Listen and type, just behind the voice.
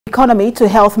Economy to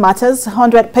health matters.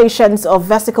 100 patients of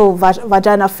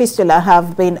Vesicovaginal Fistula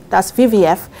that's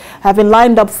VVF, have been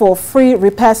lined up for free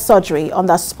repair surgery on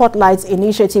the Spotlight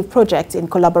Initiative project in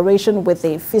collaboration with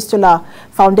the Fistula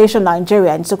Foundation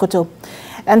Nigeria in Sokoto.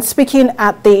 And speaking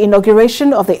at the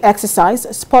inauguration of the exercise,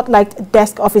 Spotlight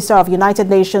Desk Officer of United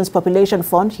Nations Population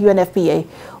Fund, UNFPA,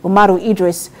 Umaru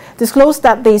Idris, disclosed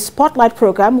that the Spotlight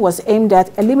program was aimed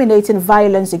at eliminating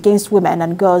violence against women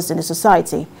and girls in the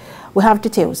society. We have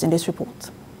details in this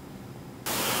report.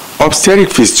 Obstetric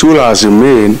fistulas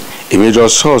remain a major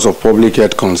source of public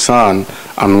health concern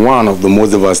and one of the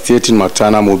most devastating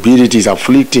maternal morbidities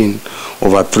afflicting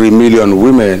over 3 million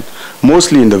women,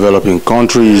 mostly in developing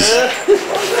countries.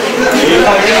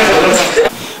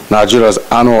 Nigeria's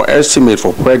annual estimate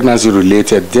for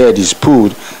pregnancy-related death is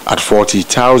put at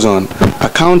 40,000,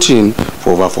 accounting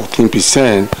for over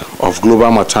 14% of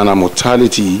global maternal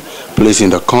mortality, placing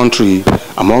the country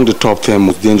among the top 10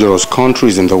 most dangerous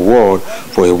countries in the world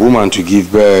for a woman to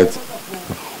give birth.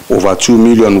 Over 2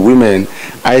 million women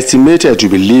are estimated to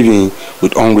be living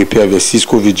with unrepaired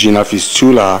Vesicovaginal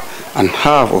Fistula, and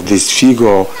half of this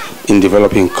figure in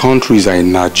developing countries are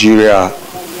in Nigeria.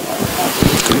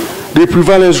 The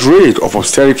prevalence rate of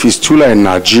obstetric fistula in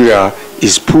Nigeria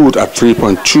is put at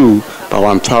 3.2 per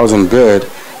 1,000 births,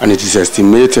 and it is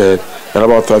estimated that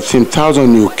about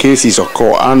 13,000 new cases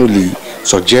occur annually,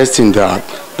 suggesting that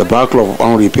the backlog of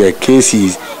unrepaired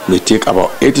cases may take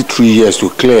about 83 years to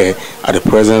clear at the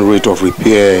present rate of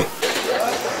repair.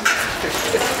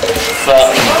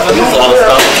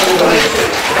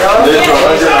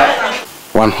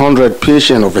 100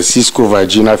 patients of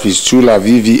Vesicovaginal Fistula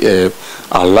 (VVF)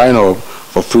 are lined up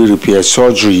for free repair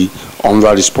surgery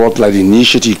under the Spotlight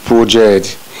Initiative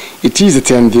project. It is a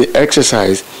 10-day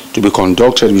exercise to be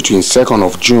conducted between 2nd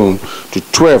of June to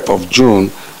 12th of June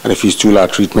at the Fistula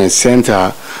Treatment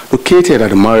Center located at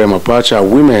the Mariam Abacha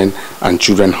Women and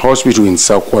Children Hospital in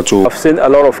Sokoto. I've seen a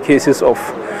lot of cases of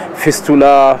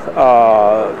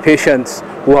fistula patients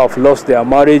who have lost their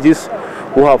marriages,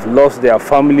 who have lost their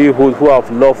family,hood, who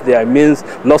have lost their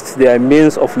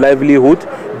means of livelihood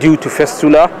due to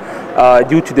fistula,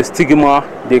 due to the stigma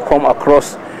they come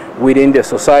across within the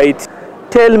society.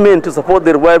 Tell men to support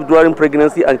their wife during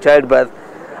pregnancy and childbirth,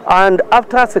 and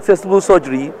after successful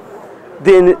surgery,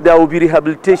 then there will be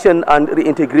rehabilitation and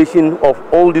reintegration of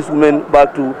all these women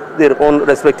back to their own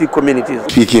respective communities.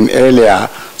 Speaking earlier,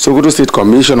 Sokoto State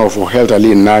Commissioner for Health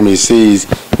Ali Nami says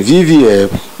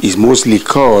VVF is mostly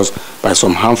caused by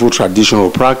some harmful traditional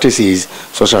practices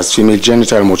such as female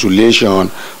genital mutilation,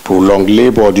 prolonged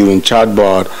labor during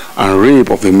childbirth, and rape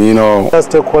of the minor.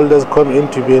 Stakeholders come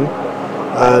into being,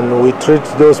 and we treat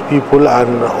those people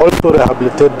and also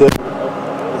rehabilitate them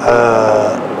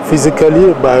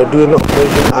physically by doing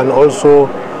operation, and also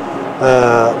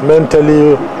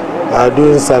mentally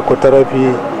doing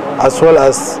psychotherapy, as well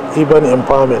as even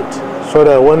empowerment, so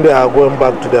that when they are going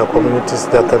back to their communities,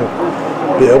 they can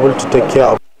be able to take care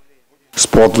of.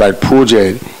 Spotlight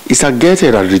project is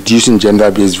targeted at reducing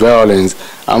gender-based violence,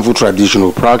 harmful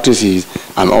traditional practices,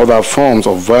 and other forms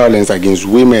of violence against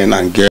women and girls.